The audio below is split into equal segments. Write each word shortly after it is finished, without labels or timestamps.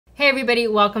Hey everybody,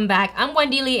 welcome back. I'm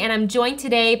Wendy Lee and I'm joined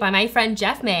today by my friend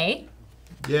Jeff May.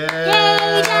 Yay! Yay,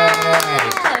 Jeff!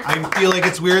 I feel like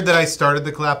it's weird that I started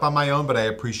the clap on my own, but I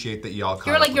appreciate that y'all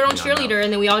come. You're like your own cheerleader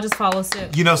and then we all just follow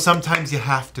suit. You know, sometimes you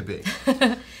have to be.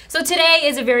 So today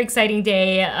is a very exciting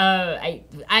day.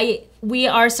 We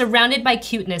are surrounded by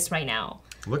cuteness right now.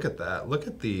 Look at that. Look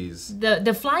at these.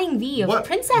 The flying V of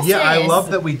princesses. Yeah, I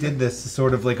love that we did this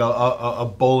sort of like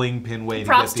a bowling pin way.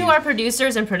 Props to our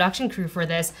producers and production crew for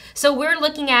this. So we're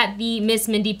looking at the Miss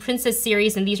Mindy Princess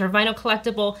series, and these are vinyl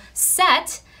collectible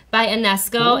set by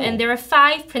UNESCO. Ooh. And there are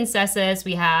 5 princesses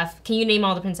we have. Can you name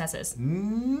all the princesses?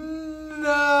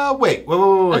 Wait.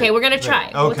 Okay, we're gonna try.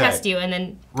 Okay. We'll test you and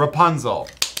then. Rapunzel,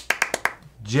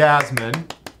 Jasmine,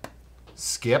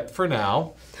 Skip for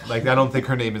now. Like, I don't think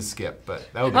her name is Skip,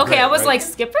 but that would be okay, great, I was right? like,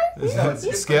 Skipper?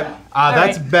 Skip.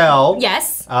 That's right. Belle.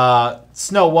 Yes.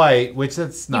 Snow White, which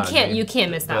that's not You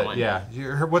can't miss that one. Yeah.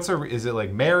 What's her, is it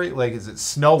like Mary? Like, is it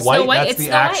Snow White? Snow White? That's it's the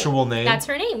Snow actual White. name? That's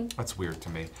her name. That's weird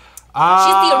to me. She's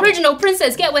the original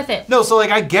princess, get with it. No, so like,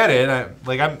 I get it.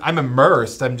 I'm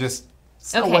immersed. I'm just,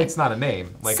 Snow White's not a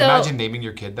name. Like, imagine naming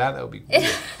your kid that. That would be weird.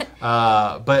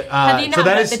 So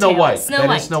that is Snow White.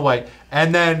 That is Snow White.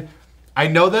 And then, I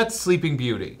know that's Sleeping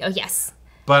Beauty. Oh, yes.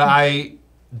 But I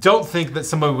don't think that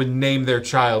someone would name their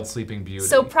child Sleeping Beauty.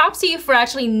 So props to you for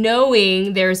actually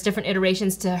knowing there's different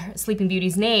iterations to Sleeping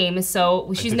Beauty's name.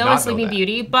 So she's known as Sleeping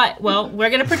Beauty, but, well, we're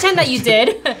going to pretend that you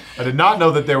did. I did not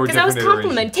know that there were different iterations. Because I was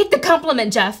complimenting. Take the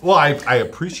compliment, Jeff. Well, I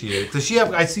appreciate it. Does she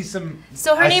have, I see some,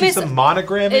 so her name is some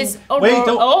monogramming. Is Aurora, wait,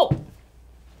 don't. Oh,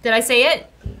 did I say it?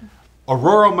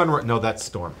 Aurora Monroe. No, that's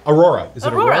Storm. Aurora. Is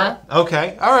it Aurora?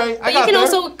 Okay. All right. But you can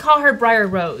also call her Briar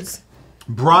Rose.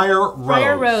 Briar Rose.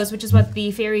 Briar Rose, which is what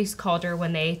the fairies called her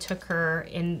when they took her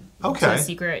in to the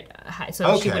secret,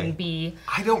 so she wouldn't be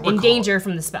in danger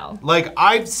from the spell. Like,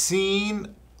 I've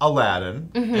seen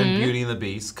Aladdin and Beauty and the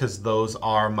Beast because those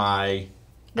are my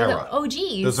era. The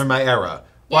OGs. Those are my era.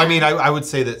 Well, I mean, I would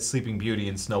say that Sleeping Beauty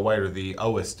and Snow White are the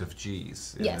O-est of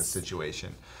G's in this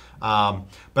situation.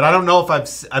 But I don't know if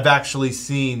I've actually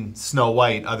seen Snow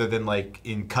White other than like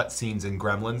in cutscenes in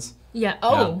Gremlins. Yeah.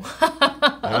 Oh.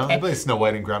 They play Snow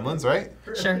White and Gremlins, right?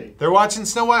 Sure. They're watching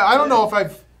Snow White. I don't know if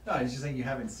I've. No, I was just saying you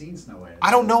haven't seen Snow White.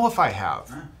 I don't know if I have.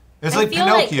 Huh. It's like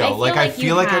Pinocchio. I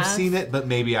feel like I've seen it, but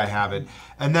maybe I haven't.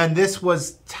 And then this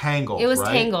was Tangled. It was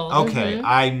right? Tangled. Okay,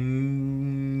 I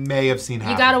may have seen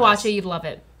half. You gotta watch it. You'd love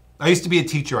it. I used to be a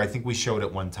teacher. I think we showed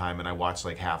it one time, and I watched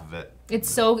like half of it.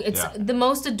 It's the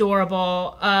most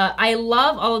adorable. I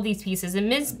love all of these pieces, and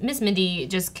Miss Mindy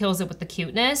just kills it with the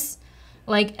cuteness.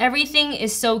 Like, everything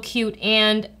is so cute,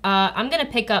 and I'm gonna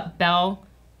pick up Belle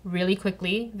really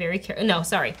quickly,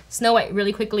 Snow White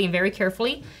really quickly and very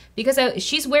carefully, because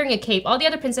she's wearing a cape. All the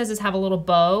other princesses have a little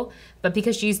bow, but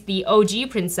because she's the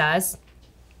OG princess,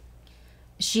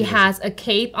 she has a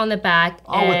cape on the back.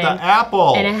 Oh, with the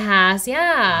apple. And it has,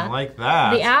 I like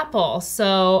that. The apple.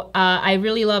 So I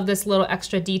really love this little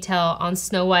extra detail on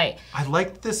Snow White. I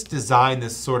like this design,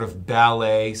 this sort of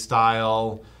ballet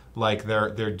style. Like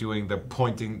they're doing the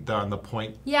pointing on the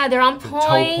point. Yeah, they're on point.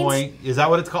 Toe point. Is that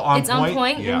what it's called? It's on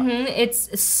point. Yeah.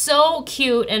 It's so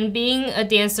cute. And being a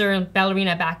dancer and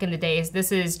ballerina back in the days,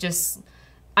 this is just,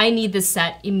 I need this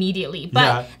set immediately.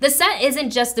 But the set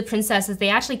isn't just the princesses. They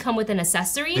actually come with an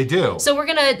accessory. They do. So we're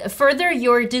gonna further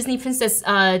your Disney princess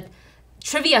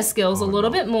trivia skills a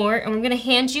little bit more, and we're gonna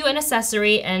hand you an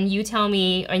accessory, and you tell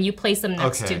me, and you place them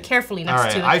next to carefully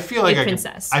next to I feel like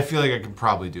princess. I feel like I can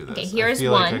probably do this. Okay, here's I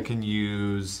feel one. like I can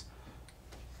use.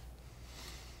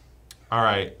 All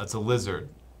right, that's a lizard.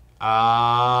 It's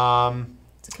a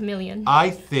chameleon.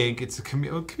 I think it's a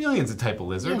chameleon's a type of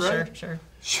lizard, right?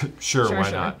 Sure,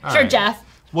 why not? Sure, Jeff.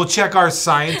 We'll check our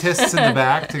scientists in the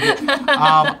back to get.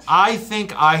 I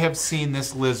think I have seen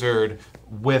this lizard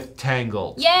with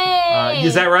Tangled. Yay!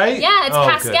 Is that right? Yeah, it's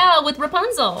Pascal with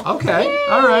Rapunzel. Okay, Yay!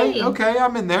 All right, okay,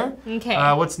 I'm in there. Okay.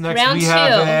 What's next? Round we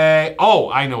have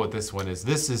I know what this one is.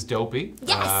 This is Dopey.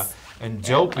 Yes! And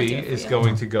Dopey is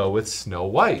going to go with Snow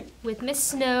White. With Miss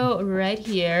Snow right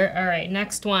here. All right,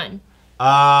 next one.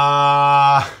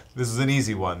 This is an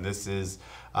easy one. This is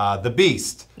the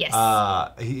Beast. Yes.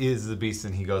 He is the Beast,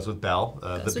 and he goes with Belle,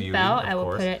 the Beauty, Belle. of I will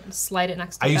course. slide it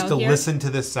next to Belle. I used to listen to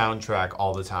this soundtrack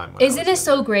all the time. Isn't it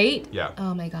so great? Yeah.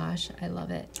 Oh my gosh, I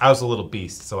love it. I was a little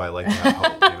beast, so I like to have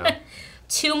hope, you know.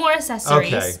 2 more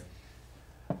accessories. Okay.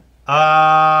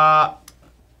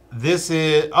 This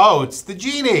is, it's the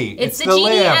genie. It's the genie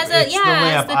lamp. It's the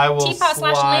lamp. It's the I will teapot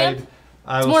slash lamp.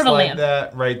 I will slide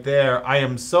that right there. I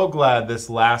am so glad this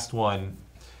last one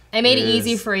I made it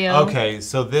easy for you. Okay,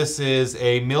 so this is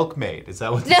a milkmaid. Is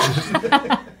that what this is?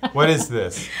 What is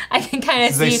this? I can kind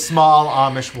of see. This is a small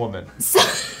Amish woman.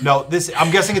 No,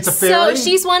 I'm guessing it's a fairy? So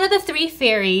she's one of the 3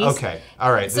 fairies. Okay,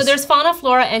 all right. So there's Fauna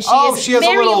Flora, and she is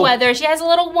Merryweather. She has a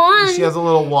little wand. She has a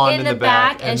little wand in the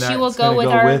back. And she will go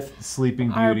with Sleeping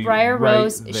Beauty. Our Briar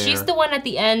Rose. There. She's the one at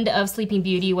the end of Sleeping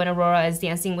Beauty when Aurora is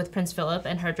dancing with Prince Philip,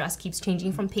 and her dress keeps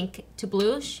changing from pink to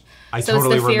bluish. I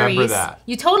totally remember that.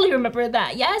 You totally remember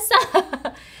that, yes?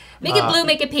 Make it blue,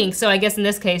 make it pink. So I guess in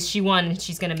this case, she won, and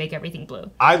she's gonna make everything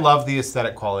blue. I love the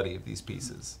aesthetic quality of these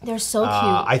pieces. They're so cute.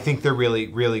 I think they're really,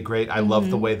 really great. I love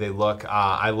the way they look.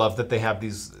 I love that they have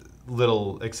these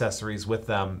little accessories with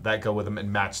them that go with them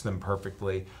and match them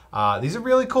perfectly. These are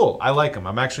really cool. I like them.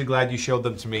 I'm actually glad you showed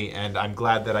them to me, and I'm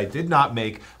glad that I did not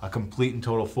make a complete and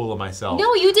total fool of myself.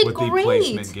 No, you did with great. The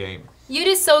placement game. You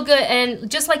did so good,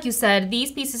 and just like you said,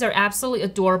 these pieces are absolutely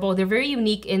adorable. They're very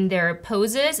unique in their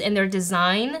poses and their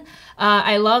design.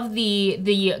 I love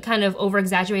the kind of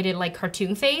over-exaggerated like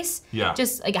cartoon face. Yeah.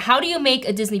 Just like, how do you make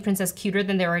a Disney princess cuter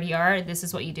than they already are? This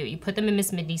is what you do. You put them in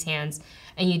Miss Mindy's hands,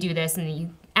 and you do this, and then you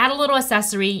add a little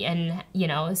accessory and, you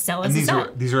know, sell as a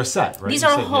set. These are a set, right? These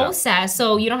are a whole set,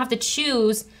 so you don't have to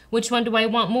choose which one do I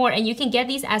want more, and you can get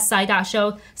these at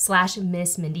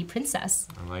Sideshow/Miss Mindy Princess.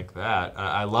 I like that.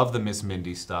 I love the Miss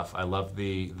Mindy stuff. I love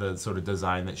the sort of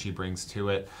design that she brings to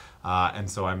it, and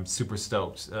so I'm super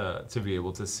stoked to be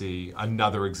able to see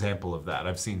another example of that.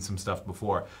 I've seen some stuff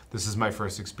before. This is my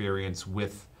first experience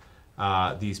with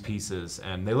these pieces,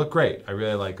 and they look great. I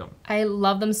really like them. I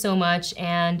love them so much,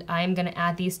 and I'm gonna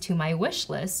add these to my wish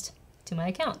list. To my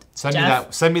account.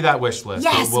 Send me that wish list.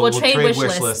 Yes, we'll trade wish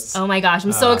lists. Oh my gosh,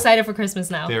 I'm so excited for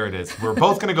Christmas now. There it is. We're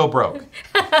both gonna go broke.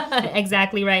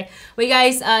 Exactly right. Well, you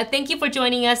guys, thank you for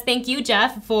joining us. Thank you,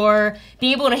 Jeff, for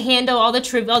being able to handle all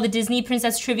the Disney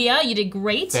princess trivia. You did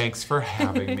great. Thanks for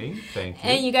having me. Thank you.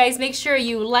 And you guys, make sure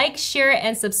you like, share,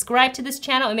 and subscribe to this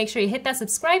channel, and make sure you hit that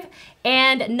subscribe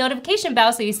and notification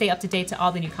bell so you stay up to date to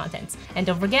all the new content. And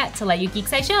don't forget to let your geek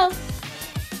side show.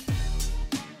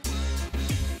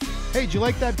 Hey, did you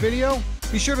like that video?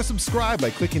 Be sure to subscribe by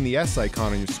clicking the S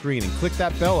icon on your screen and click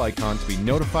that bell icon to be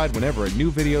notified whenever a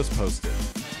new video is posted.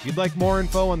 If you'd like more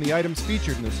info on the items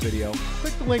featured in this video,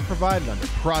 click the link provided under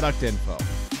Product Info.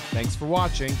 Thanks for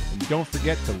watching, and don't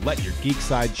forget to let your geek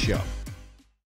side show.